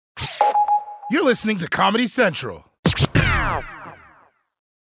You're listening to Comedy Central.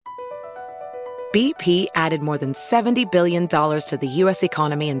 BP added more than $70 billion to the U.S.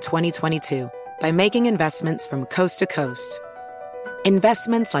 economy in 2022 by making investments from coast to coast.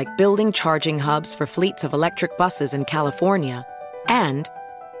 Investments like building charging hubs for fleets of electric buses in California and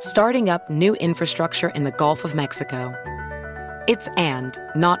starting up new infrastructure in the Gulf of Mexico. It's and,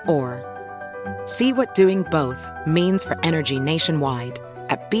 not or. See what doing both means for energy nationwide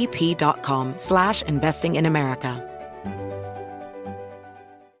at bp.com/investing in America.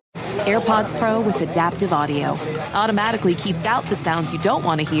 AirPods Pro with adaptive audio automatically keeps out the sounds you don't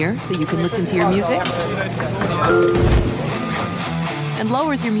want to hear so you can listen to your music, and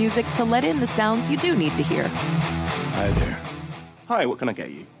lowers your music to let in the sounds you do need to hear. Hi there. Hi, what can I get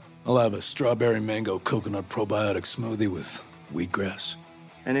you? I'll have a strawberry mango coconut probiotic smoothie with wheatgrass.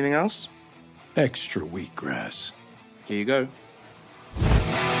 Anything else? Extra wheatgrass. Here you go.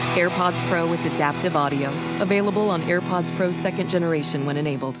 AirPods Pro with adaptive audio. Available on AirPods Pro 2nd generation when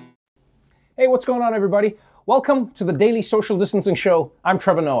enabled. Hey, what's going on, everybody? Welcome to the Daily Social Distancing Show. I'm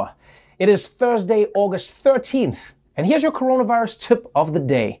Trevor Noah. It is Thursday, August 13th, and here's your coronavirus tip of the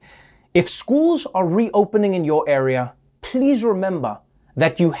day. If schools are reopening in your area, please remember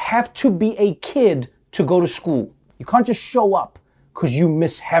that you have to be a kid to go to school. You can't just show up because you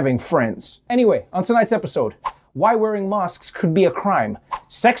miss having friends. Anyway, on tonight's episode, why wearing masks could be a crime,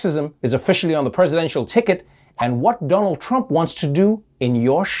 sexism is officially on the presidential ticket, and what Donald Trump wants to do in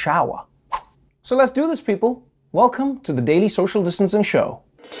your shower. So let's do this, people. Welcome to the Daily Social Distancing Show.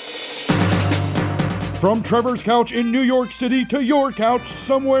 From Trevor's couch in New York City to your couch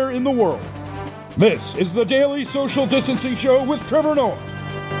somewhere in the world, this is the Daily Social Distancing Show with Trevor Noah,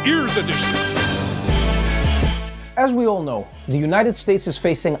 Ears Edition. As we all know, the United States is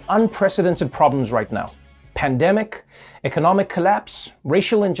facing unprecedented problems right now. Pandemic, economic collapse,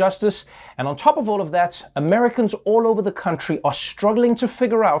 racial injustice, and on top of all of that, Americans all over the country are struggling to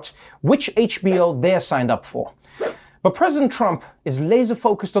figure out which HBO they're signed up for. But President Trump is laser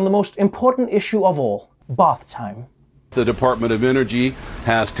focused on the most important issue of all, bath time. The Department of Energy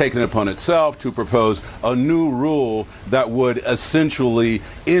has taken it upon itself to propose a new rule that would essentially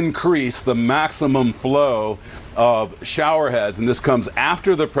increase the maximum flow of shower heads. And this comes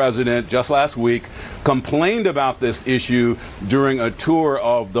after the president just last week complained about this issue during a tour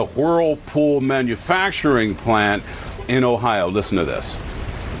of the Whirlpool manufacturing plant in Ohio. Listen to this.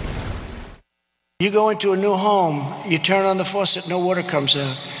 You go into a new home, you turn on the faucet, no water comes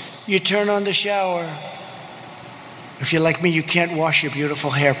out. You turn on the shower. If you're like me, you can't wash your beautiful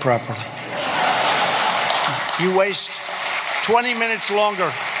hair properly. You waste 20 minutes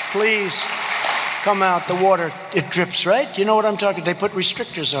longer. Please come out, the water, it drips, right? You know what I'm talking? They put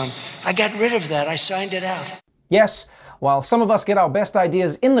restrictors on. I got rid of that. I signed it out. Yes, while some of us get our best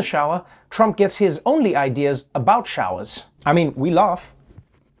ideas in the shower, Trump gets his only ideas about showers. I mean, we laugh.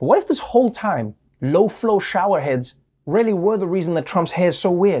 But what if this whole time, low-flow shower heads really were the reason that Trump's hair is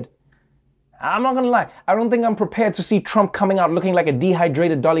so weird? I'm not gonna lie, I don't think I'm prepared to see Trump coming out looking like a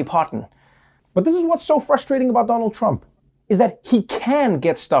dehydrated Dolly Parton. But this is what's so frustrating about Donald Trump, is that he can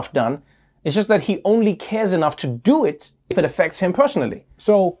get stuff done. It's just that he only cares enough to do it if it affects him personally.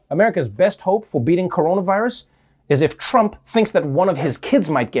 So America's best hope for beating coronavirus is if Trump thinks that one of his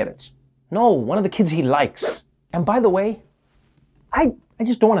kids might get it. No, one of the kids he likes. And by the way, I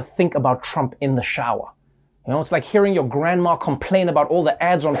just don't want to think about Trump in the shower. You know, it's like hearing your grandma complain about all the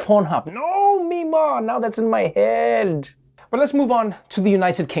ads on Pornhub. No, Mima, now that's in my head. But let's move on to the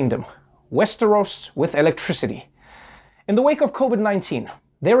United Kingdom. Westeros with electricity. In the wake of COVID-19,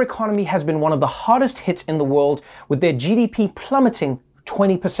 their economy has been one of the hardest hit in the world, with their GDP plummeting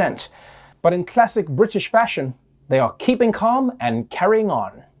 20%. But in classic British fashion, they are keeping calm and carrying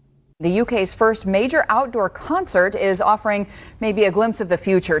on. The UK's first major outdoor concert is offering maybe a glimpse of the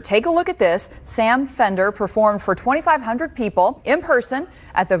future. Take a look at this. Sam Fender performed for 2,500 people in person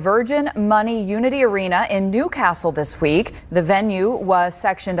at the Virgin Money Unity Arena in Newcastle this week. The venue was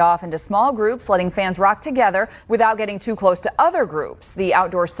sectioned off into small groups, letting fans rock together without getting too close to other groups. The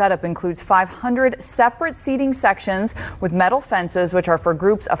outdoor setup includes 500 separate seating sections with metal fences, which are for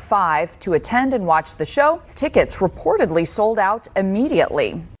groups of 5 to attend and watch the show. Tickets reportedly sold out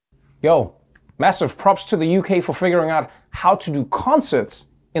immediately. Yo, massive props to the UK for figuring out how to do concerts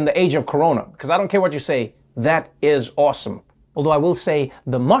in the age of Corona. Because I don't care what you say, that is awesome. Although I will say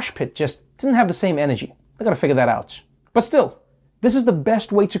the mosh pit just didn't have the same energy. They gotta figure that out. But still, this is the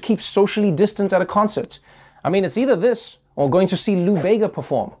best way to keep socially distant at a concert. I mean, it's either this or going to see Lou Bega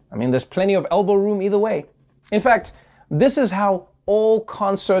perform. I mean, there's plenty of elbow room either way. In fact, this is how all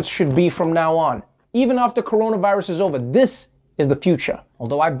concerts should be from now on. Even after coronavirus is over, this is the future.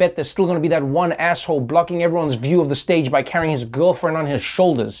 Although I bet there's still going to be that one asshole blocking everyone's view of the stage by carrying his girlfriend on his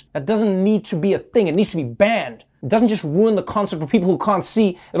shoulders. That doesn't need to be a thing. It needs to be banned. It doesn't just ruin the concert for people who can't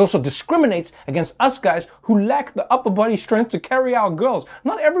see. It also discriminates against us guys who lack the upper body strength to carry our girls.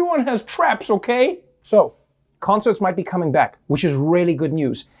 Not everyone has traps, okay? So, concerts might be coming back, which is really good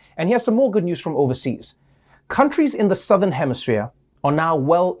news. And here's some more good news from overseas. Countries in the southern hemisphere are now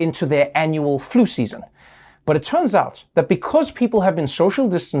well into their annual flu season. But it turns out that because people have been social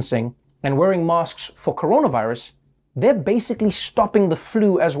distancing and wearing masks for coronavirus, they're basically stopping the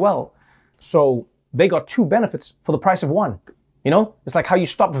flu as well. So they got two benefits for the price of one. You know, it's like how you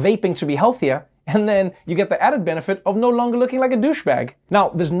stop vaping to be healthier, and then you get the added benefit of no longer looking like a douchebag. Now,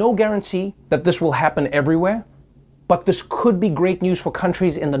 there's no guarantee that this will happen everywhere, but this could be great news for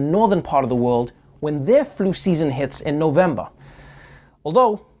countries in the northern part of the world when their flu season hits in November.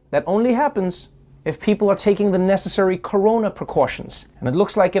 Although, that only happens if people are taking the necessary corona precautions. And it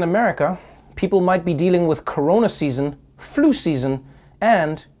looks like in America, people might be dealing with corona season, flu season,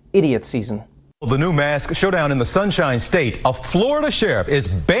 and idiot season. The new mask showdown in the Sunshine State. A Florida sheriff is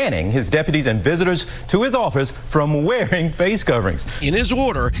banning his deputies and visitors to his office from wearing face coverings. In his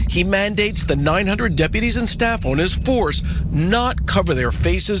order, he mandates the 900 deputies and staff on his force not cover their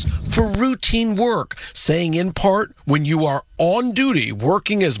faces for routine work, saying in part, when you are on duty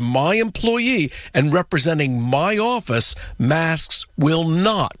working as my employee and representing my office, masks will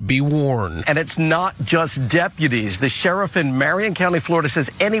not be worn. And it's not just deputies. The sheriff in Marion County, Florida says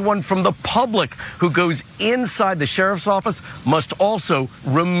anyone from the public who goes inside the sheriff's office must also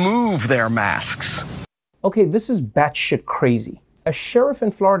remove their masks. Okay, this is batshit crazy. A sheriff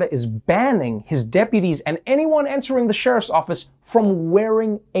in Florida is banning his deputies and anyone entering the sheriff's office from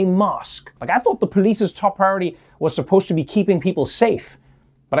wearing a mask. Like, I thought the police's top priority was supposed to be keeping people safe.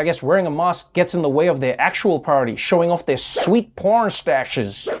 But I guess wearing a mask gets in the way of their actual priority, showing off their sweet porn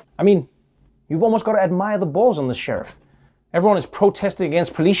stashes. I mean, you've almost got to admire the balls on the sheriff. Everyone is protesting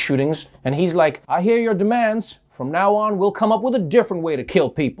against police shootings, and he's like, I hear your demands. From now on, we'll come up with a different way to kill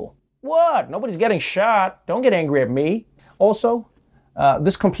people. What? Nobody's getting shot. Don't get angry at me. Also,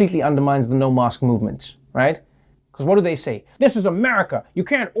 this completely undermines the no mask movement, right? Because what do they say? This is America. You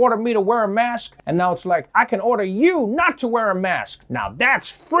can't order me to wear a mask. And now it's like, I can order you not to wear a mask. Now that's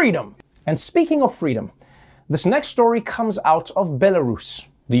freedom. And speaking of freedom, this next story comes out of Belarus,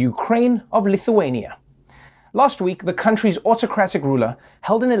 the Ukraine of Lithuania. Last week, the country's autocratic ruler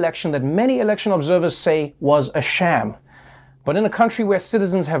held an election that many election observers say was a sham. But in a country where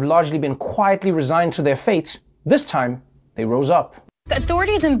citizens have largely been quietly resigned to their fate, this time they rose up.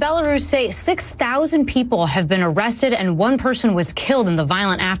 Authorities in Belarus say 6,000 people have been arrested and one person was killed in the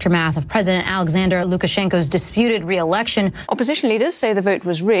violent aftermath of President Alexander Lukashenko's disputed re-election. Opposition leaders say the vote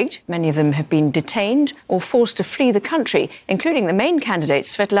was rigged. Many of them have been detained or forced to flee the country, including the main candidate,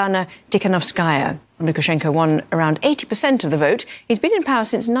 Svetlana Tikhanovskaya. Lukashenko won around 80% of the vote. He's been in power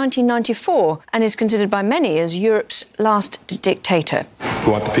since 1994 and is considered by many as Europe's last dictator.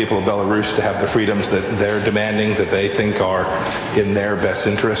 We want the people of Belarus to have the freedoms that they're demanding, that they think are in their best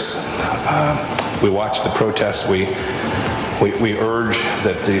interests. We watch the protests. We urge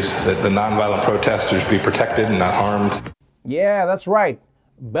that the nonviolent protesters be protected and not harmed. Yeah, that's right.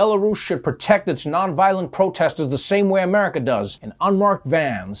 Belarus should protect its nonviolent protesters the same way America does, in unmarked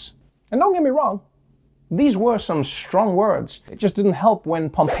vans. And don't get me wrong, these were some strong words. It just didn't help when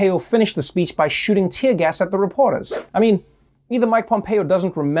Pompeo finished the speech by shooting tear gas at the reporters. I mean, either Mike Pompeo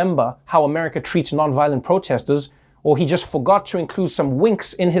doesn't remember how America treats nonviolent protesters, or he just forgot to include some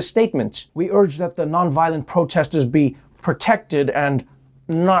winks in his statement. We urge that the nonviolent protesters be protected and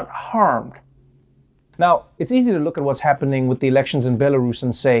not harmed. Now, it's easy to look at what's happening with the elections in Belarus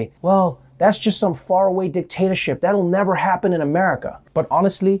and say, well, that's just some faraway dictatorship. That'll never happen in America. But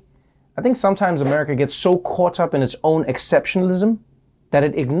honestly, I think sometimes America gets so caught up in its own exceptionalism that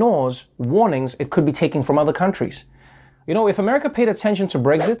it ignores warnings it could be taking from other countries. You know, if America paid attention to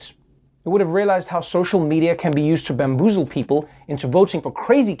Brexit, it would have realized how social media can be used to bamboozle people into voting for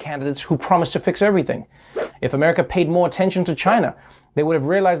crazy candidates who promise to fix everything. If America paid more attention to China, they would have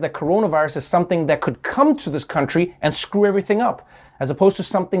realized that coronavirus is something that could come to this country and screw everything up, as opposed to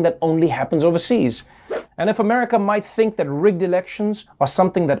something that only happens overseas. And if America might think that rigged elections are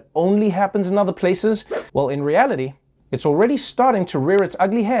something that only happens in other places, well, in reality, it's already starting to rear its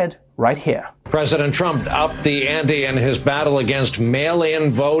ugly head right here. President Trump upped the ante in his battle against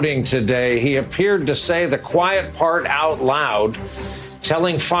mail-in voting today. He appeared to say the quiet part out loud,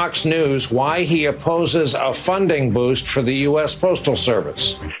 telling Fox News why he opposes a funding boost for the U.S. Postal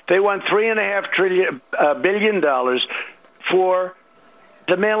Service. They want $3.5 billion for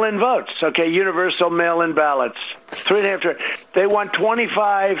The mail-in votes, okay, universal mail-in ballots. $3.5 trillion. They want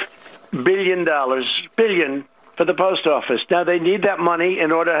 $25 billion for the post office. Now, they need that money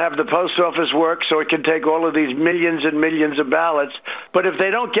in order to have the post office work so it can take all of these millions and millions of ballots. But if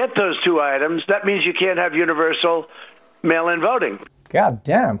they don't get those two items, that means you can't have universal mail-in voting. God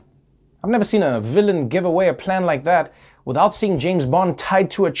damn. I've never seen a villain give away a plan like that without seeing James Bond tied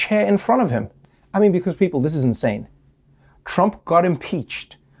to a chair in front of him. I mean, because people, this is insane. Trump got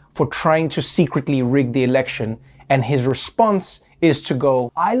impeached for trying to secretly rig the election, and his response is to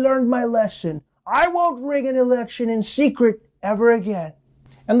go, I learned my lesson. I won't rig an election in secret ever again.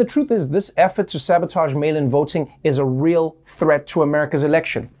 And the truth is, this effort to sabotage mail-in voting is a real threat to America's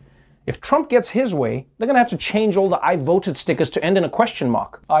election. If Trump gets his way, they're going to have to change all the I voted stickers to end in a question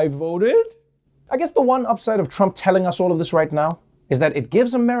mark. I voted? I guess the one upside of Trump telling us all of this right now is that it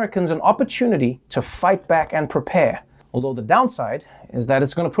gives Americans an opportunity to fight back and prepare. Although the downside is that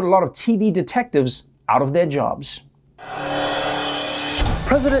it's going to put a lot of TV detectives out of their jobs.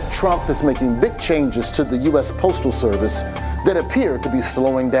 President Trump is making big changes to the U.S. Postal Service that appear to be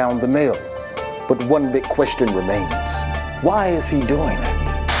slowing down the mail. But one big question remains. Why is he doing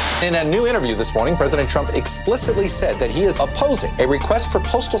it? In a new interview this morning, President Trump explicitly said that he is opposing a request for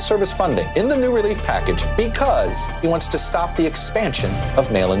Postal Service funding in the new relief package because he wants to stop the expansion of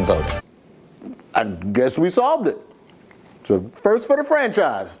mail-in voting. I guess we solved it. So first for the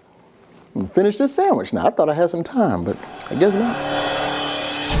franchise. Finish this sandwich. Now, I thought I had some time, but I guess not.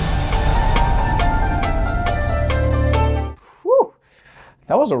 Whew,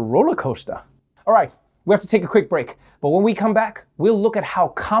 that was a roller coaster. All right, we have to take a quick break. But when we come back, we'll look at how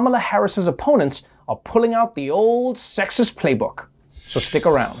Kamala Harris's opponents are pulling out the old sexist playbook. So stick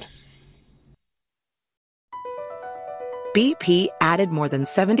around. BP added more than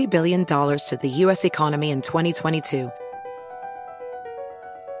 $70 billion to the U.S. economy in 2022.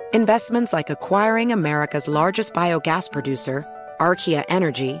 Investments like acquiring America's largest biogas producer, Archaea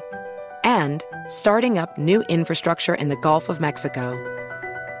Energy, and starting up new infrastructure in the Gulf of Mexico.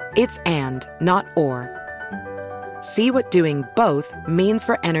 It's and, not or. See what doing both means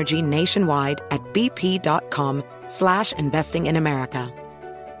for energy nationwide at bp.com/investing in America.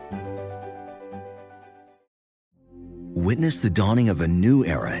 Witness the dawning of a new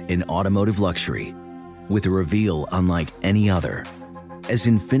era in automotive luxury with a reveal unlike any other as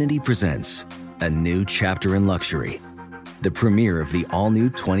Infiniti presents a new chapter in luxury, the premiere of the all-new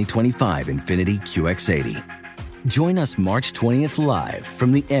 2025 Infiniti QX80. Join us March 20th live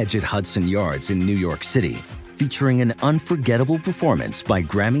from the Edge at Hudson Yards in New York City, featuring an unforgettable performance by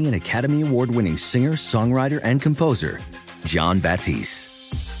Grammy and Academy Award-winning singer, songwriter, and composer, Jon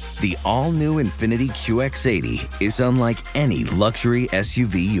Batiste. The all-new Infiniti QX80 is unlike any luxury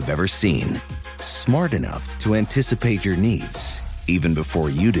SUV you've ever seen. Smart enough to anticipate your needs, even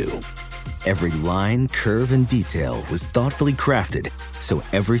before you do. Every line, curve, and detail was thoughtfully crafted, so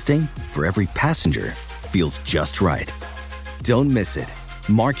everything for every passenger feels just right. Don't miss it.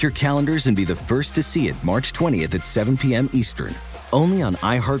 Mark your calendars and be the first to see it March 20th at 7 p.m. Eastern, only on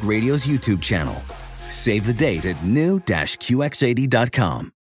iHeartRadio's YouTube channel. Save the date at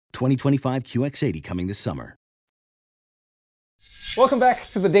new-QX80.com. 2025 QX80 coming this summer. Welcome back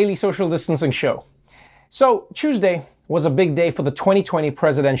to the Daily Social Distancing Show. So, Tuesday was a big day for the 2020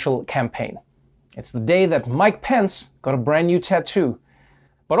 presidential campaign. It's the day that Mike Pence got a brand new tattoo.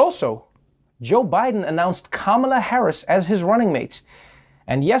 But also, Joe Biden announced Kamala Harris as his running mate.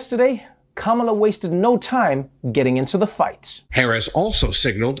 And yesterday, Kamala wasted no time getting into the fight. Harris also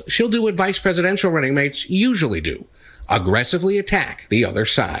signaled she'll do what vice presidential running mates usually do: aggressively attack the other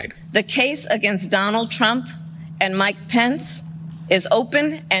side. The case against Donald Trump and Mike Pence is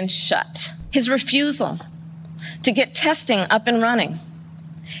open and shut. His refusal to get testing up and running,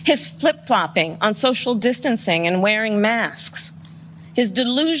 his flip-flopping on social distancing and wearing masks, his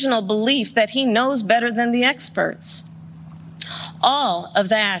delusional belief that he knows better than the experts. All of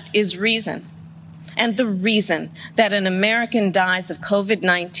that is reason, and the reason that an American dies of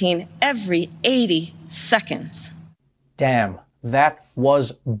COVID-19 every 80 seconds. Damn, that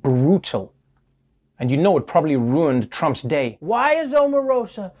was brutal. And you know it probably ruined Trump's day. Why is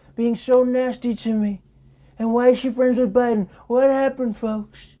Omarosa being so nasty to me? And why is she friends with Biden? What happened,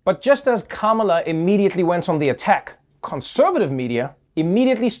 folks? But just as Kamala immediately went on the attack, conservative media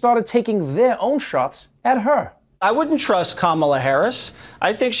immediately started taking their own shots at her. I wouldn't trust Kamala Harris.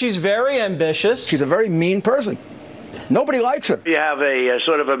 I think she's very ambitious. She's a very mean person. Nobody likes her. You have a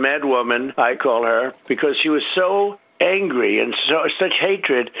sort of a mad woman, I call her, because she was so angry and such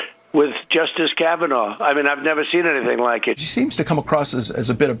hatred with Justice Kavanaugh. I mean, I've never seen anything like it. She seems to come across as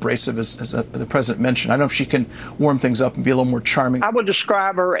a bit abrasive, as the president mentioned. I don't know if she can warm things up and be a little more charming. I would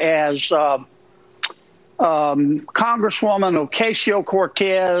describe her as Congresswoman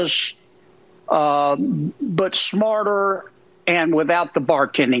Ocasio-Cortez, but smarter and without the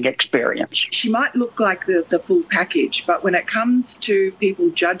bartending experience. She might look like the full package, but when it comes to people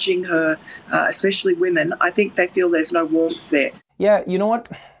judging her, especially women, I think they feel there's no warmth there. Yeah, you know what?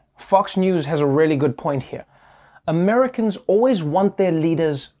 Fox News has a really good point here. Americans always want their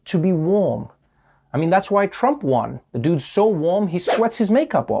leaders to be warm. I mean, that's why Trump won. The dude's so warm, he sweats his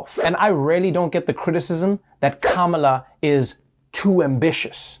makeup off. And I really don't get the criticism that Kamala is too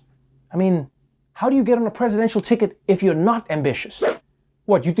ambitious. I mean, how do you get on a presidential ticket if you're not ambitious?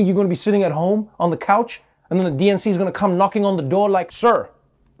 What, you think you're going to be sitting at home on the couch and then the DNC is going to come knocking on the door like, "Sir,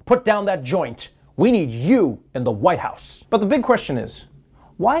 put down that joint. We need you in the White House." But the big question is,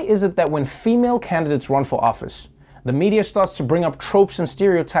 why is it that when female candidates run for office, the media starts to bring up tropes and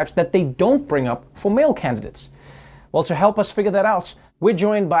stereotypes that they don't bring up for male candidates? Well, to help us figure that out, we're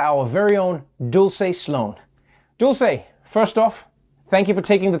joined by our very own Dulce Sloan. Dulce, first off, thank you for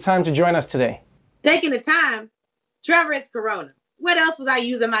taking the time to join us today. Taking the time? Trevor, it's Corona. What else was I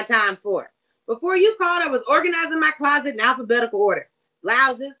using my time for? Before you called, I was organizing my closet in alphabetical order.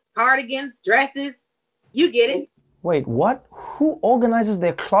 Blouses, cardigans, dresses. You get it. Wait, what? Who organizes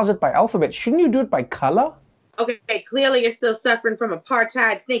their closet by alphabet? Shouldn't you do it by color? Okay, clearly you're still suffering from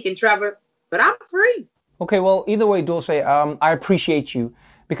apartheid thinking, Trevor, but I'm free. Okay, well, either way, Dulce, I appreciate you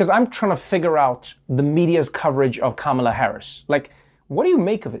because I'm trying to figure out the media's coverage of Kamala Harris. Like, what do you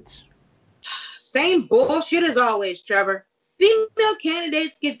make of it? Same bullshit as always, Trevor. Female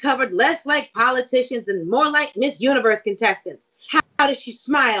candidates get covered less like politicians and more like Miss Universe contestants. How does she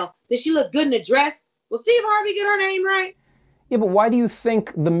smile? Does she look good in a dress? Will Steve Harvey get her name right? Yeah, but why do you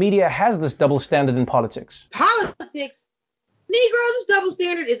think the media has this double standard in politics? Politics? Negroes, this double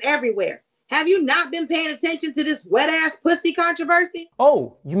standard is everywhere. Have you not been paying attention to this wet-ass pussy controversy?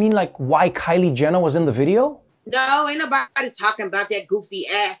 Oh, you mean like why Kylie Jenner was in the video? No, ain't nobody talking about that goofy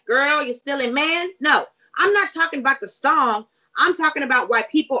ass girl, you silly man. No, I'm not talking about the song. I'm talking about why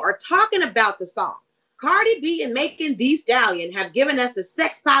people are talking about the song. Cardi B and Megan Thee Stallion have given us the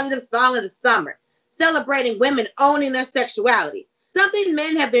sex-positive song of the summer, celebrating women owning their sexuality. Something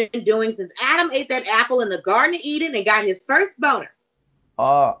men have been doing since Adam ate that apple in the Garden of Eden and got his first boner.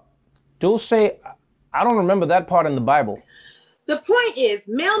 Dulce, I don't remember that part in the Bible. The point is,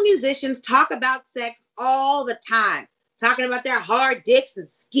 male musicians talk about sex all the time, talking about their hard dicks and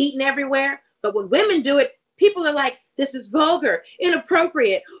skeeting everywhere. But when women do it, people are like, this is vulgar,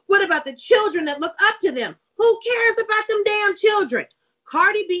 inappropriate. What about the children that look up to them? Who cares about them damn children?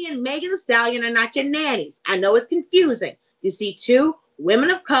 Cardi B and Megan Thee Stallion are not your nannies. I know it's confusing. You see two women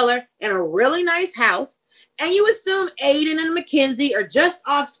of color in a really nice house, and you assume Aiden and Mackenzie are just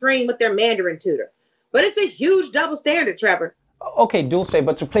off screen with their Mandarin tutor. But it's a huge double standard, Trevor. Okay, Dulce,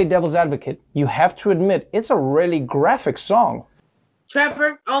 but to play devil's advocate, you have to admit it's a really graphic song.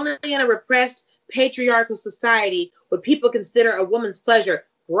 Trevor, only in a repressed patriarchal society would people consider a woman's pleasure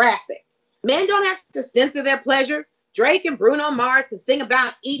graphic. Men don't have to censor their pleasure. Drake and Bruno Mars can sing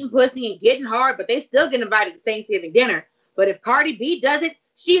about eating pussy and getting hard, but they still get invited to Thanksgiving dinner. But if Cardi B does it,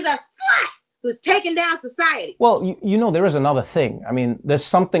 she's a slut who's taking down society. Well, you know, there is another thing. I mean, there's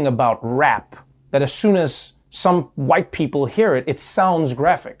something about rap that as soon as some white people hear it, it sounds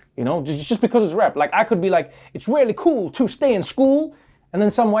graphic, you know, just because it's rap. Like, I could be like, it's really cool to stay in school. And then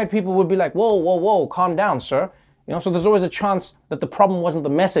some white people would be like, whoa, whoa, whoa, calm down, sir. You know, so there's always a chance that the problem wasn't the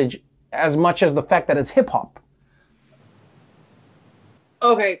message as much as the fact that it's hip hop.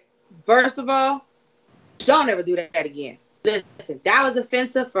 Okay, first of all, don't ever do that again. Listen, that was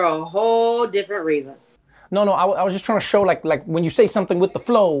offensive for a whole different reason. No, I was just trying to show like when you say something with the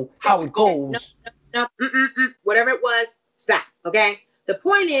flow, how it goes. No, whatever it was, stop, okay? The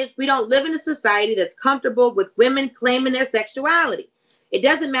point is, we don't live in a society that's comfortable with women claiming their sexuality. It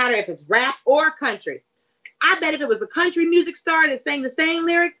doesn't matter if it's rap or country. I bet if it was a country music star that sang the same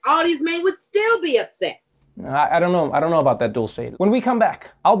lyrics, all these men would still be upset. I don't know about that, Dulce. When we come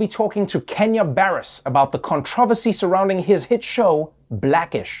back, I'll be talking to Kenya Barris about the controversy surrounding his hit show,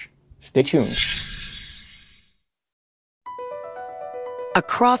 Blackish. Stay tuned.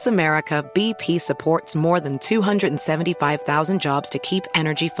 Across America, BP supports more than 275,000 jobs to keep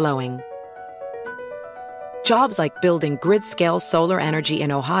energy flowing. Jobs like building grid-scale solar energy in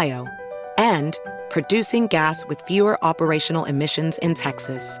Ohio and producing gas with fewer operational emissions in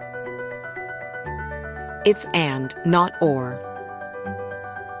Texas. It's and, not or.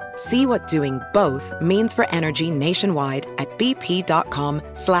 See what doing both means for energy nationwide at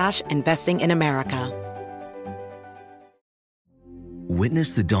bp.com/investing in America.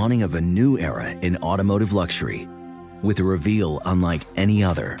 Witness the dawning of a new era in automotive luxury with a reveal unlike any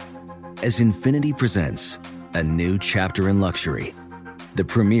other as Infiniti presents a new chapter in luxury, the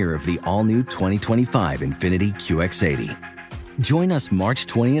premiere of the all-new 2025 Infiniti QX80. Join us March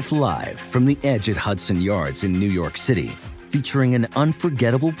 20th live from the Edge at Hudson Yards in New York City, featuring an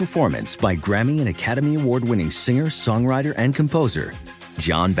unforgettable performance by Grammy and Academy Award-winning singer, songwriter, and composer,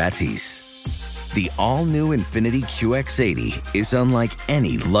 Jon Batiste. The all-new Infiniti QX80 is unlike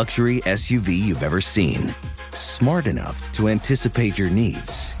any luxury SUV you've ever seen. Smart enough to anticipate your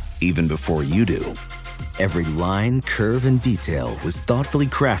needs, even before you do. Every line, curve, and detail was thoughtfully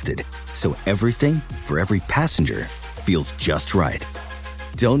crafted, so everything for every passenger feels just right.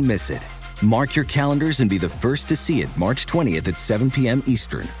 Don't miss it. Mark your calendars and be the first to see it March 20th at 7 p.m.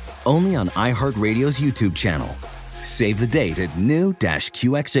 Eastern, only on iHeartRadio's YouTube channel. Save the date at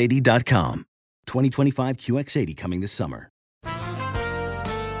new-QX80.com. 2025 QX80 coming this summer.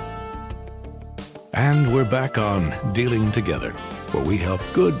 And we're back on Dealing Together, where we help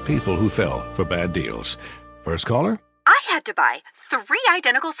good people who fell for bad deals. First caller? I had to buy 3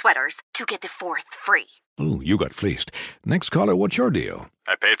 identical sweaters to get the 4th free. Ooh, you got fleeced. Next caller, what's your deal?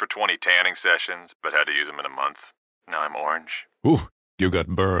 I paid for 20 tanning sessions, but had to use them in a month. Now I'm orange. Ooh, you got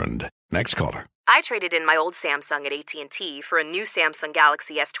burned. Next caller. I traded in my old Samsung at AT&T for a new Samsung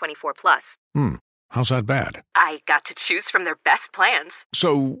Galaxy S24 Plus. How's that bad? I got to choose from their best plans.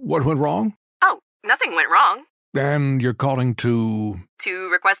 So, what went wrong? Oh, nothing went wrong. And you're calling to... To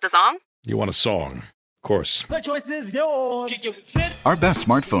request a song? You want a song. Of course. The choice is yours. Our best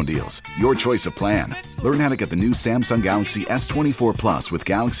smartphone deals. Your choice of plan. Learn how to get the new Samsung Galaxy S24 Plus with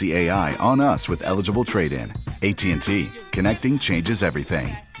Galaxy AI on us with eligible trade-in. AT&T. Connecting changes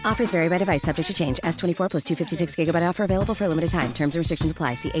everything. Offers vary by device, subject to change. S24 plus 256 gigabyte offer available for a limited time. Terms and restrictions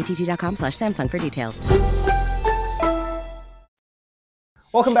apply. See att.com/Samsung for details.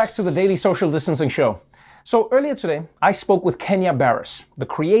 Welcome back to the Daily Social Distancing Show. So earlier today, I spoke with Kenya Barris, the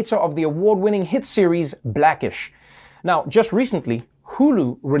creator of the award-winning hit series Blackish. Now, just recently,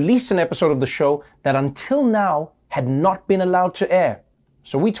 Hulu released an episode of the show that until now had not been allowed to air.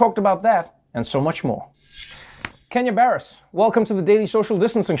 So we talked about that and so much more. Kenya Barris, welcome to the Daily Social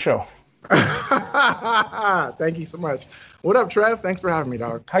Distancing Show. Thank you so much. What up, Trev? Thanks for having me,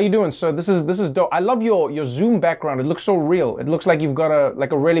 dog. How you doing, sir? This is dope. I love your Zoom background. It looks so real. It looks like you've got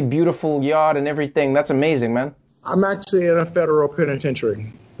a really beautiful yard and everything. That's amazing, man. I'm actually in a federal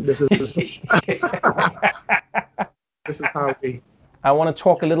penitentiary. This is this is how we. I want to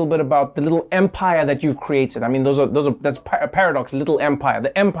talk a little bit about the little empire that you've created. I mean, that's a paradox. Little empire,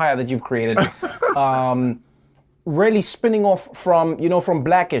 the empire that you've created. Really spinning off from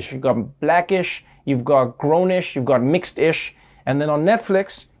Blackish. You've got Blackish, you've got Grownish, you've got Mixed-ish, and then on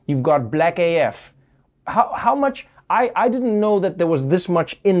Netflix, you've got Black AF. How much, I didn't know that there was this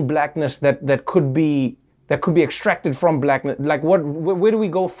much in blackness that could be extracted from blackness. Like where do we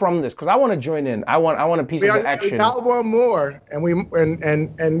go from this? Because I want to join in. I want a piece of the action. We got one more, and we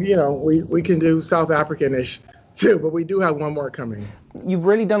can do South African-ish too, but we do have one more coming. You've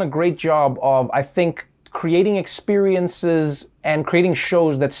really done a great job of, I think, creating experiences and creating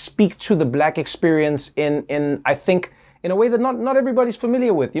shows that speak to the black experience in I think in a way that not everybody's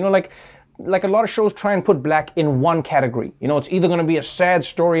familiar with. Like a lot of shows try and put black in one category. It's either going to be a sad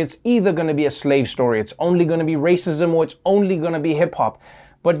story, it's either going to be a slave story, it's only going to be racism, or it's only going to be hip hop.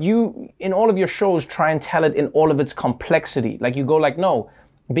 But you, in all of your shows, try and tell it in all of its complexity. Like you go like, no,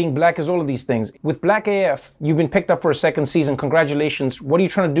 being black is all of these things. With Black AF, you've been picked up for a 2nd season. Congratulations. What are you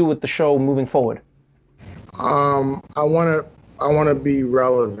trying to do with the show moving forward? I want to be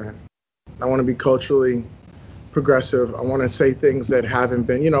relevant. I want to be culturally progressive. I want to say things that haven't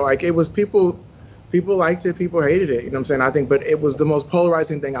been, like it was people liked it, people hated it. You know what I'm saying? I think, but it was the most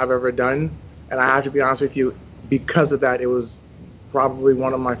polarizing thing I've ever done. And I have to be honest with you, because of that, it was probably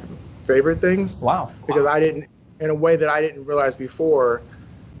one of my favorite things. Wow. Because I didn't, in a way that I didn't realize before,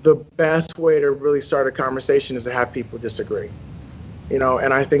 the best way to really start a conversation is to have people disagree.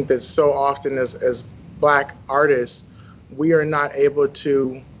 And I think that so often as Black artists, we are not able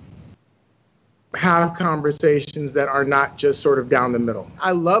to have conversations that are not just sort of down the middle.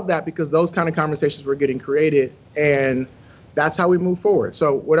 I love that because those kind of conversations were getting created, and that's how we move forward.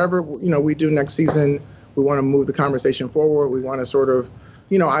 So whatever we do next season, we want to move the conversation forward. We want to sort of,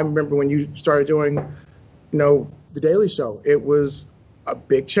 I remember when you started doing, The Daily Show, it was a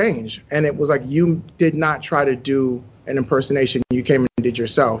big change, and it was like you did not try to do an impersonation. You came and did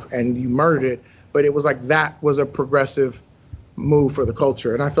yourself, and you murdered it. But it was like that was a progressive move for the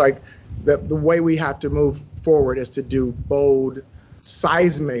culture. And I feel like the way we have to move forward is to do bold,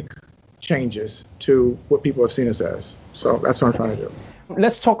 seismic changes to what people have seen us as. So that's what I'm trying to do.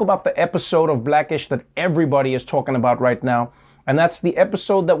 Let's talk about the episode of Blackish that everybody is talking about right now. And that's the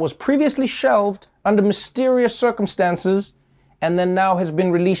episode that was previously shelved under mysterious circumstances and then now has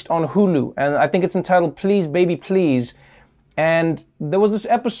been released on Hulu. And I think it's entitled Please Baby Please. And there was this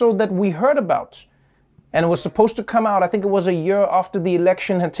episode that we heard about. And it was supposed to come out, I think it was a year after the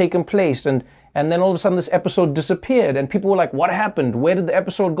election had taken place. And then all of a sudden this episode disappeared. And people were like, what happened? Where did the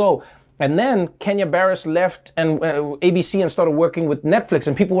episode go? And then Kenya Barris left and ABC and started working with Netflix.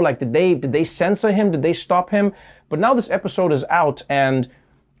 And people were like, did they censor him? Did they stop him? But now this episode is out. And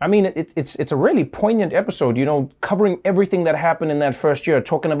I mean, it's a really poignant episode, you know, covering everything that happened in that first year,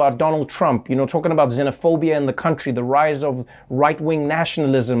 talking about Donald Trump, you know, talking about xenophobia in the country, the rise of right-wing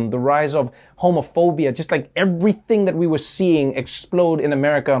nationalism, the rise of homophobia, just like everything that we were seeing explode in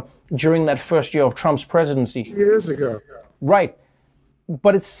America during that first year of Trump's presidency. Years ago. Right.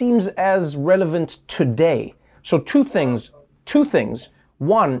 But it seems as relevant today. So two things.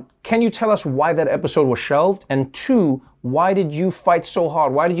 One, can you tell us why that episode was shelved? And two, why did you fight so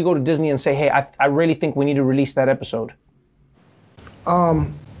hard? Why did you go to Disney and say, hey, I really think we need to release that episode? I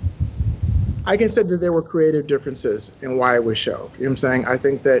can say that there were creative differences in why it was shelved. You know what I'm saying? I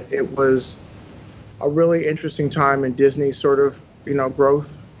think that it was a really interesting time in Disney's sort of, you know,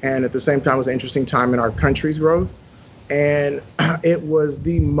 growth. And at the same time, it was an interesting time in our country's growth. And it was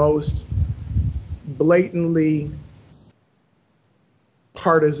the most blatantly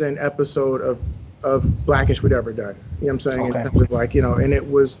partisan episode of Blackish we'd ever done. You know what I'm saying? Okay. In terms of like, you know, and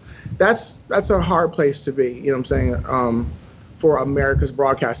it was, that's a hard place to be, you know what I'm saying, for America's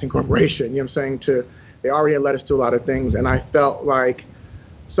Broadcasting Corporation. You know what I'm saying? They already had let us do a lot of things. And I felt like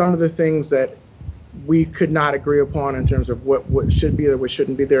some of the things that we could not agree upon in terms of what should be there, what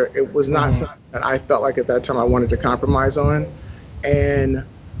shouldn't be there, it was not something that I felt like at that time I wanted to compromise on. And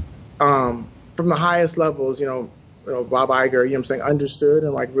from the highest levels, you know, Bob Iger, you know what I'm saying, understood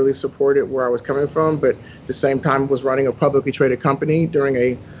and like really supported where I was coming from, but at the same time was running a publicly traded company during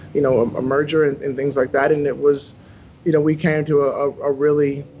a merger and things like that. And it was, you know, we came to a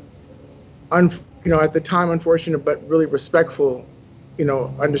really, at the time, unfortunate, but really respectful, you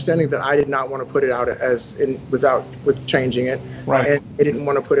know, understanding that I did not want to put it out with changing it. Right. And I didn't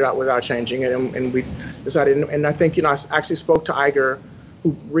want to put it out without changing it. And we decided, and I think, you know, I actually spoke to Iger,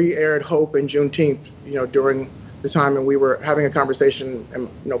 who re-aired Hope and Juneteenth, you know, during the time, and we were having a conversation, and,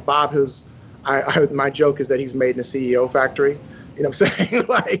 you know, Bob, my joke is that he's made in a CEO factory. You know what I'm saying?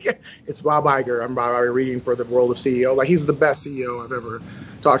 Like, it's Bob Iger. I'm Bob Iger reading for the role of CEO. Like, he's the best CEO I've ever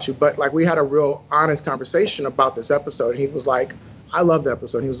talked to. But, like, we had a real honest conversation about this episode. And he was like, I love the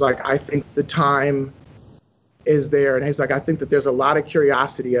episode. He was like, I think the time is there. And he's like, I think that there's a lot of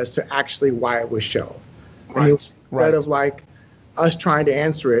curiosity as to actually why it was shelved. And he was, instead of, like, us trying to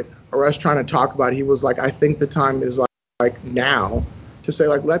answer it or us trying to talk about it, he was like, I think the time is, like now to say,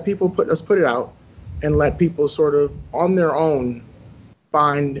 like, let people put it out and let people sort of on their own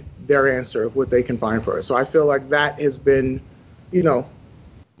find their answer of what they can find for us. So I feel like that has been, you know,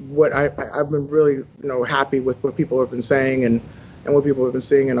 what I've been really, you know, happy with what people have been saying and what people have been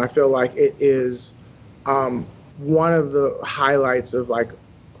seeing. And I feel like it is one of the highlights of, like,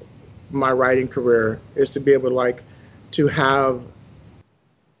 my writing career is to be able to, like, to have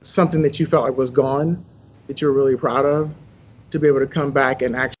something that you felt like was gone, that you're really proud of, to be able to come back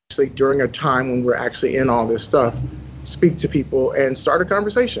and actually, during a time when we're actually in all this stuff, speak to people and start a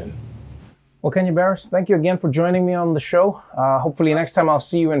conversation. Well, Kenya Barris, thank you again for joining me on the show. Hopefully next time I'll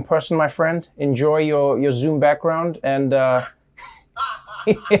see you in person, my friend. Enjoy your Zoom background, and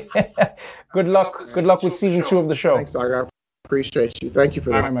good luck with season 2 of the show. Thanks, Doug. I appreciate you. Thank you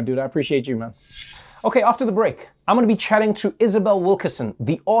for this. All right, my dude. I appreciate you, man. Okay, after the break, I'm going to be chatting to Isabel Wilkerson,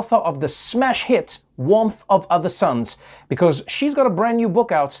 the author of the smash hit Warmth of Other Suns, because she's got a brand new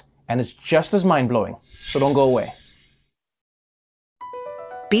book out and it's just as mind-blowing. So don't go away.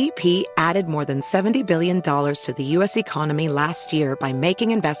 BP added more than $70 billion to the U.S. economy last year by making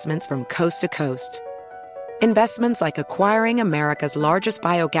investments from coast to coast. Investments like acquiring America's largest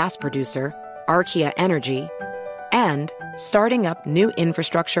biogas producer, Archaea Energy, and starting up new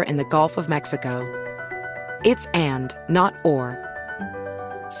infrastructure in the Gulf of Mexico. It's and, not or.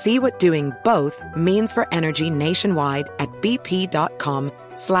 See what doing both means for energy nationwide at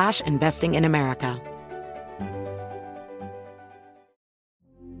bp.com/investing in America.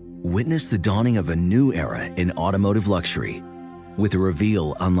 Witness the dawning of a new era in automotive luxury with a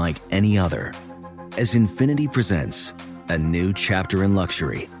reveal unlike any other as Infiniti presents a new chapter in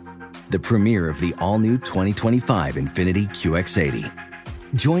luxury, the premiere of the all-new 2025 Infiniti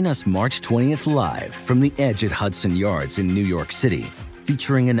QX80. Join us March 20th live from the Edge at Hudson Yards in New York City,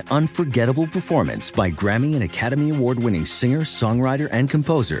 featuring an unforgettable performance by Grammy and Academy Award-winning singer, songwriter, and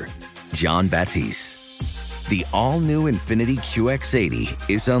composer, Jon Batiste. The all-new Infiniti QX80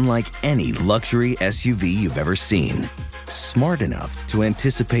 is unlike any luxury SUV you've ever seen. Smart enough to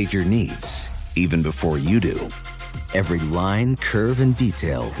anticipate your needs, even before you do. Every line, curve, and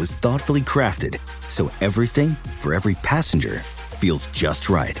detail was thoughtfully crafted, so everything for every passenger feels just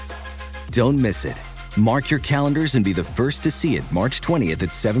right. Don't miss it. Mark your calendars and be the first to see it March 20th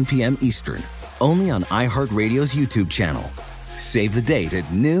at 7 p.m. Eastern, only on iHeartRadio's YouTube channel. Save the date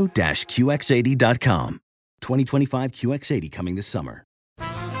at new-QX80.com. 2025 QX80 coming this summer.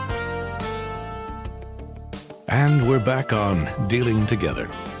 And we're back on Dealing Together,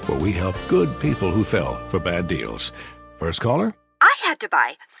 where we help good people who fell for bad deals. First caller? I had to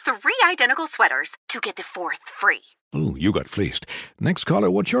buy 3 identical sweaters to get the 4th free. Ooh, you got fleeced. Next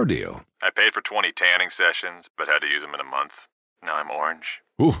caller, what's your deal? I paid for 20 tanning sessions, but had to use them in a month. Now I'm orange.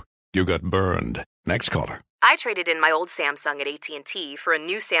 Ooh, you got burned. Next caller. I traded in my old Samsung at AT&T for a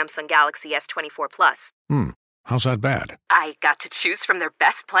new Samsung Galaxy S24 Plus. How's that bad? I got to choose from their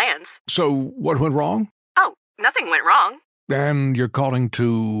best plans. So, what went wrong? Oh, nothing went wrong. And you're calling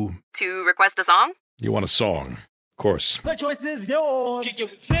to... To request a song? You want a song. Of course. The choice is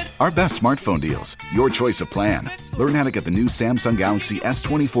yours. Our best smartphone deals. Your choice of plan. Learn how to get the new Samsung Galaxy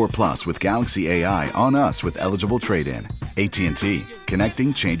S24 Plus with Galaxy AI on us with eligible trade-in. AT&T.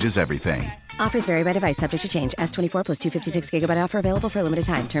 Connecting changes everything. Offers vary by device, subject to change. S24 plus 256 gigabyte offer available for a limited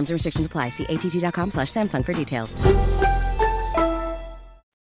time. Terms and restrictions apply. See att.com/Samsung for details.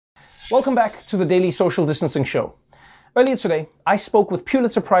 Welcome back to the Daily Social Distancing Show. Earlier today, I spoke with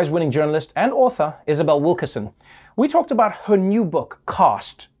Pulitzer Prize-winning journalist and author Isabel Wilkerson. We talked about her new book,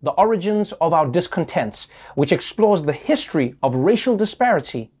 Caste: The Origins of Our Discontents, which explores the history of racial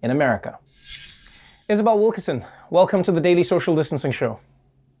disparity in America. Isabel Wilkerson, welcome to the Daily Social Distancing Show.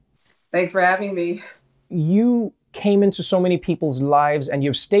 Thanks for having me. You came into so many people's lives and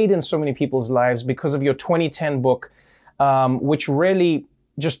you've stayed in so many people's lives because of your 2010 book, which really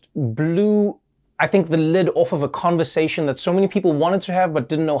just blew, I think, the lid off of a conversation that so many people wanted to have but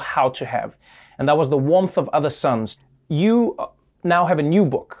didn't know how to have. And that was The Warmth of Other Suns. You now have a new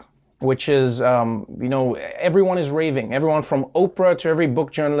book, which is, everyone is raving. Everyone from Oprah to every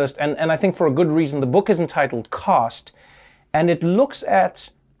book journalist. And I think for a good reason. The book is entitled Caste, and it looks at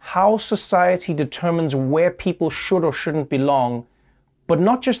how society determines where people should or shouldn't belong, but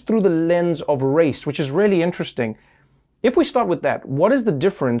not just through the lens of race, which is really interesting. If we start with that, what is the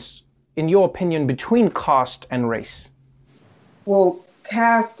difference, in your opinion, between caste and race? Well,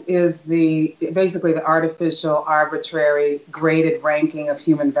 caste is basically the artificial, arbitrary, graded ranking of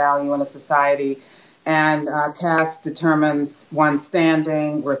human value in a society. And caste determines one's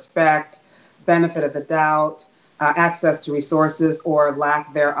standing, respect, benefit of the doubt, access to resources or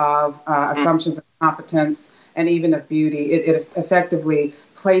lack thereof, assumptions of competence, and even of beauty. It effectively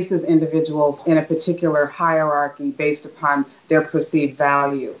places individuals in a particular hierarchy based upon their perceived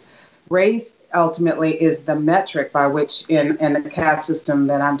value. Race ultimately is the metric by which in the caste system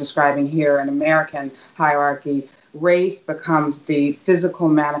that I'm describing here, an American hierarchy, race becomes the physical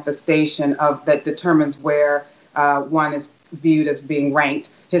manifestation that determines where one is viewed as being ranked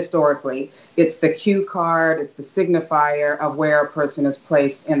historically. It's the cue card, it's the signifier of where a person is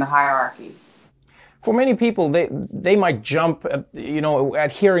placed in the hierarchy. For many people, they might jump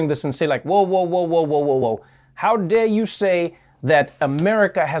at hearing this and say like, whoa. How dare you say that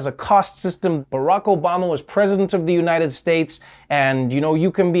America has a caste system? Barack Obama was president of the United States, and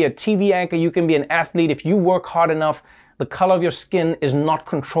you can be a TV anchor, you can be an athlete if you work hard enough. The color of your skin is not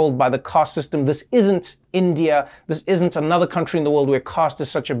controlled by the caste system. This isn't India. This isn't another country in the world where caste is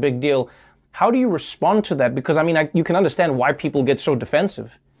such a big deal. How do you respond to that? Because you can understand why people get so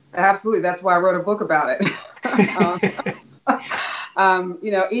defensive. Absolutely. That's why I wrote a book about it.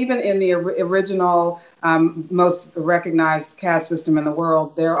 Even in the original, most recognized caste system in the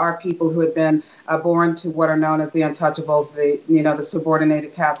world, there are people who had been born to what are known as the untouchables, the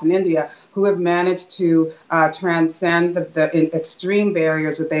subordinated castes in India, who have managed to transcend the extreme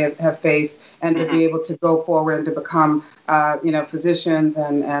barriers that they have faced and to be able to go forward and to become, physicians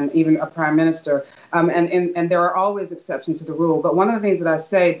and even a prime minister. And there are always exceptions to the rule. But one of the things that I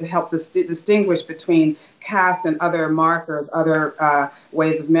say to help distinguish between caste and other markers, other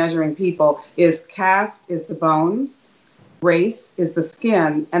ways of measuring people, is caste is the bones, race is the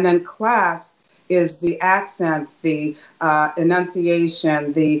skin, and then class is the accents, the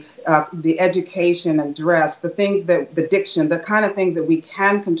enunciation, the education and dress, the things that the diction, the kind of things that we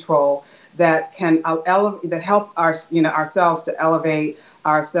can control that can that help ourselves to elevate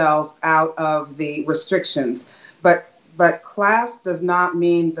ourselves out of the restrictions. But class does not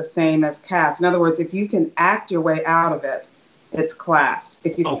mean the same as caste. In other words, if you can act your way out of it, it's class.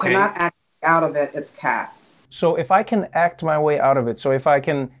 If you cannot act out of it, it's caste. So if I can act my way out of it, so if I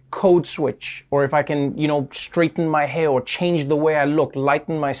can code switch, or if I can, straighten my hair or change the way I look,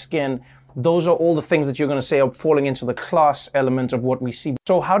 lighten my skin, those are all the things that you're going to say are falling into the class element of what we see.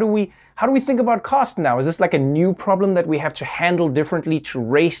 So how do we think about caste now? Is this like a new problem that we have to handle differently to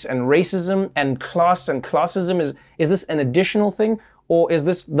race and racism and class and classism? Is this an additional thing, or is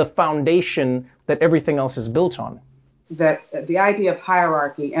this the foundation that everything else is built on? That the idea of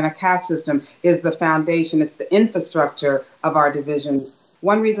hierarchy and a caste system is the foundation, it's the infrastructure of our divisions.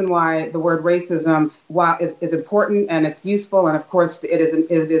 One reason why the word racism is important and it's useful, and of course it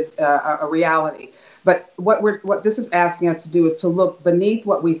is a reality. But what this is asking us to do is to look beneath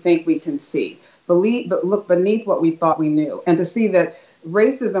what we think we can see, but look beneath what we thought we knew, and to see that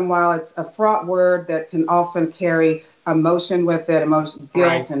racism, while it's a fraught word that can often carry emotion with it,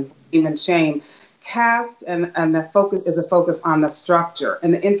 guilt, and even shame, caste and the focus is a focus on the structure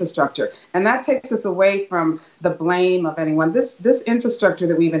and the infrastructure, and that takes us away from the blame of anyone. This infrastructure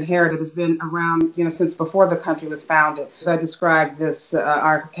that we've inherited has been around, since before the country was founded. As I described this,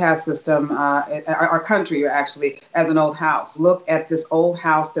 our caste system, our country actually, as an old house. Look at this old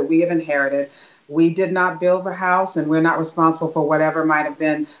house that we have inherited. We did not build the house, and we're not responsible for whatever might have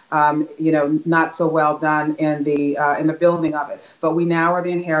been, not so well done in the building of it. But we now are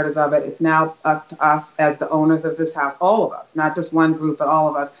the inheritors of it. It's now up to us as the owners of this house, all of us, not just one group, but all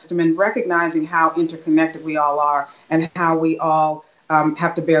of us. And recognizing how interconnected we all are and how we all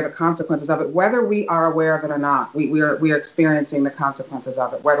have to bear the consequences of it, whether we are aware of it or not. We are experiencing the consequences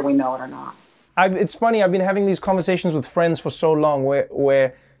of it, whether we know it or not. It's funny. I've been having these conversations with friends for so long,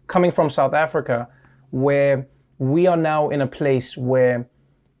 where coming from South Africa, where we are now in a place where,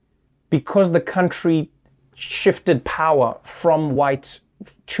 because the country shifted power from white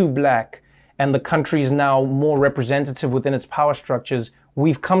to black, and the country is now more representative within its power structures,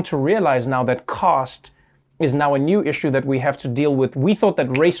 we've come to realize now that caste is now a new issue that we have to deal with. We thought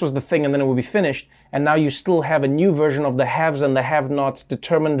that race was the thing and then it would be finished, and now you still have a new version of the haves and the have-nots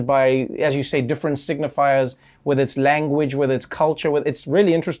determined by, as you say, different signifiers, whether it's language, whether it's culture. It's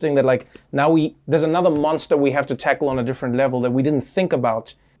really interesting that now there's another monster we have to tackle on a different level that we didn't think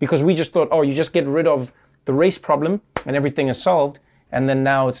about, because we just thought, oh, you just get rid of the race problem and everything is solved. And then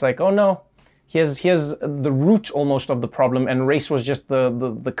now it's like, oh no, here's the root almost of the problem, and race was just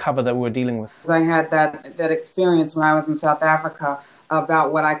the cover that we're dealing with. I had that experience when I was in South Africa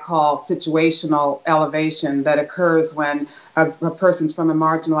about what I call situational elevation that occurs when a person's from a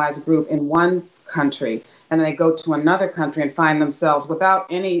marginalized group in one country, and then they go to another country and find themselves, without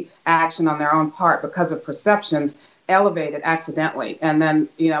any action on their own part because of perceptions, elevated accidentally. And then,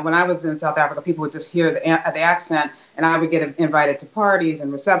 when I was in South Africa, people would just hear the accent, and I would get invited to parties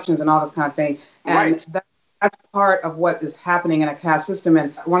and receptions and all this kind of thing. And that's part of what is happening in a caste system.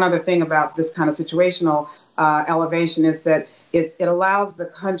 And one other thing about this kind of situational elevation is that it allows the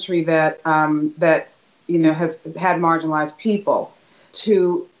country that has had marginalized people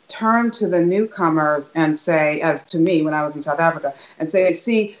to turn to the newcomers and say, as to me when I was in South Africa, and say,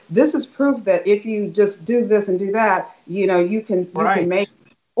 see, this is proof that if you just do this and do that, you can make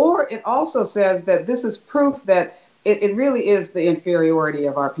it. Or it also says that this is proof that it really is the inferiority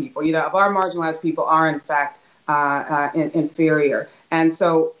of our people. Of our marginalized people are in fact inferior. And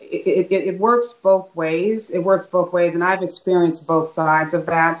so it works both ways. It works both ways, and I've experienced both sides of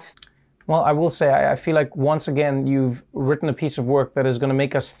that. Well, I will say, I feel like once again, you've written a piece of work that is going to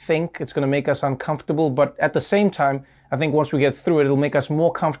make us think, it's going to make us uncomfortable, but at the same time, I think once we get through it, it'll make us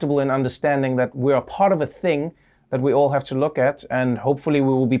more comfortable in understanding that we're a part of a thing that we all have to look at, and hopefully we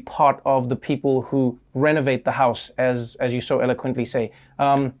will be part of the people who renovate the house, as you so eloquently say.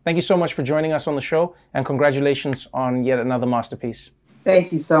 Thank you so much for joining us on the show, and congratulations on yet another masterpiece.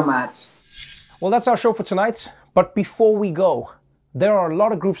 Thank you so much. Well, that's our show for tonight, but before we go, there are a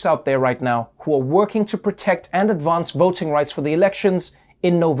lot of groups out there right now who are working to protect and advance voting rights for the elections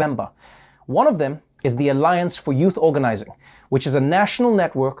in November. One of them is the Alliance for Youth Organizing, which is a national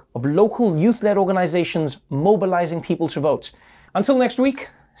network of local youth-led organizations mobilizing people to vote. Until next week,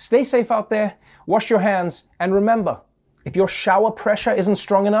 stay safe out there, wash your hands, and remember, if your shower pressure isn't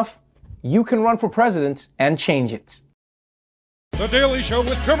strong enough, you can run for president and change it. The Daily Show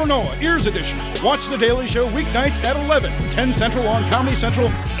with Trevor Noah, Ears Edition. Watch The Daily Show weeknights at 11, 10 Central on Comedy Central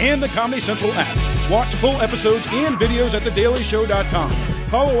and the Comedy Central app. Watch full episodes and videos at thedailyshow.com.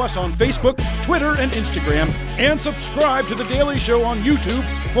 Follow us on Facebook, Twitter, and Instagram, and subscribe to The Daily Show on YouTube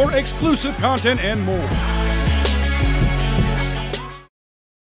for exclusive content and more.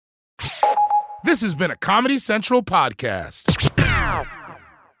 This has been a Comedy Central podcast.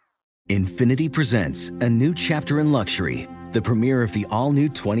 Infiniti presents a new chapter in luxury, the premiere of the all-new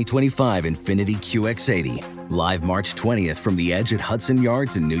 2025 Infiniti QX80, live March 20th from the Edge at Hudson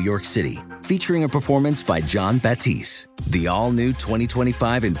Yards in New York City, featuring a performance by John Batiste. The all-new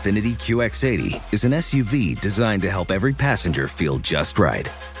 2025 Infiniti QX80 is an SUV designed to help every passenger feel just right.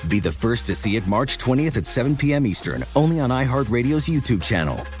 Be the first to see it March 20th at 7 p.m. Eastern, only on iHeartRadio's YouTube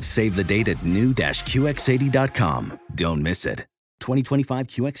channel. Save the date at new-QX80.com. Don't miss it. 2025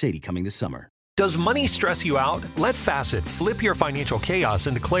 QX80 coming this summer. Does money stress you out? Let Facet flip your financial chaos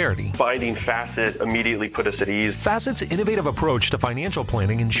into clarity. Finding Facet immediately put us at ease. Facet's innovative approach to financial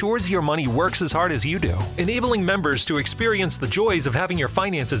planning ensures your money works as hard as you do, enabling members to experience the joys of having your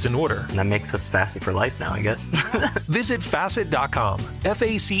finances in order. And that makes us Facet for life now, I guess. Visit Facet.com,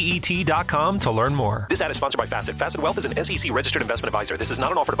 FACET.com to learn more. This ad is sponsored by Facet. Facet Wealth is an SEC registered investment advisor. This is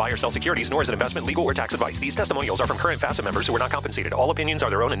not an offer to buy or sell securities, nor is it investment, legal, or tax advice. These testimonials are from current Facet members who are not compensated. All opinions are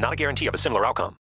their own and not a guarantee of a similar outcome.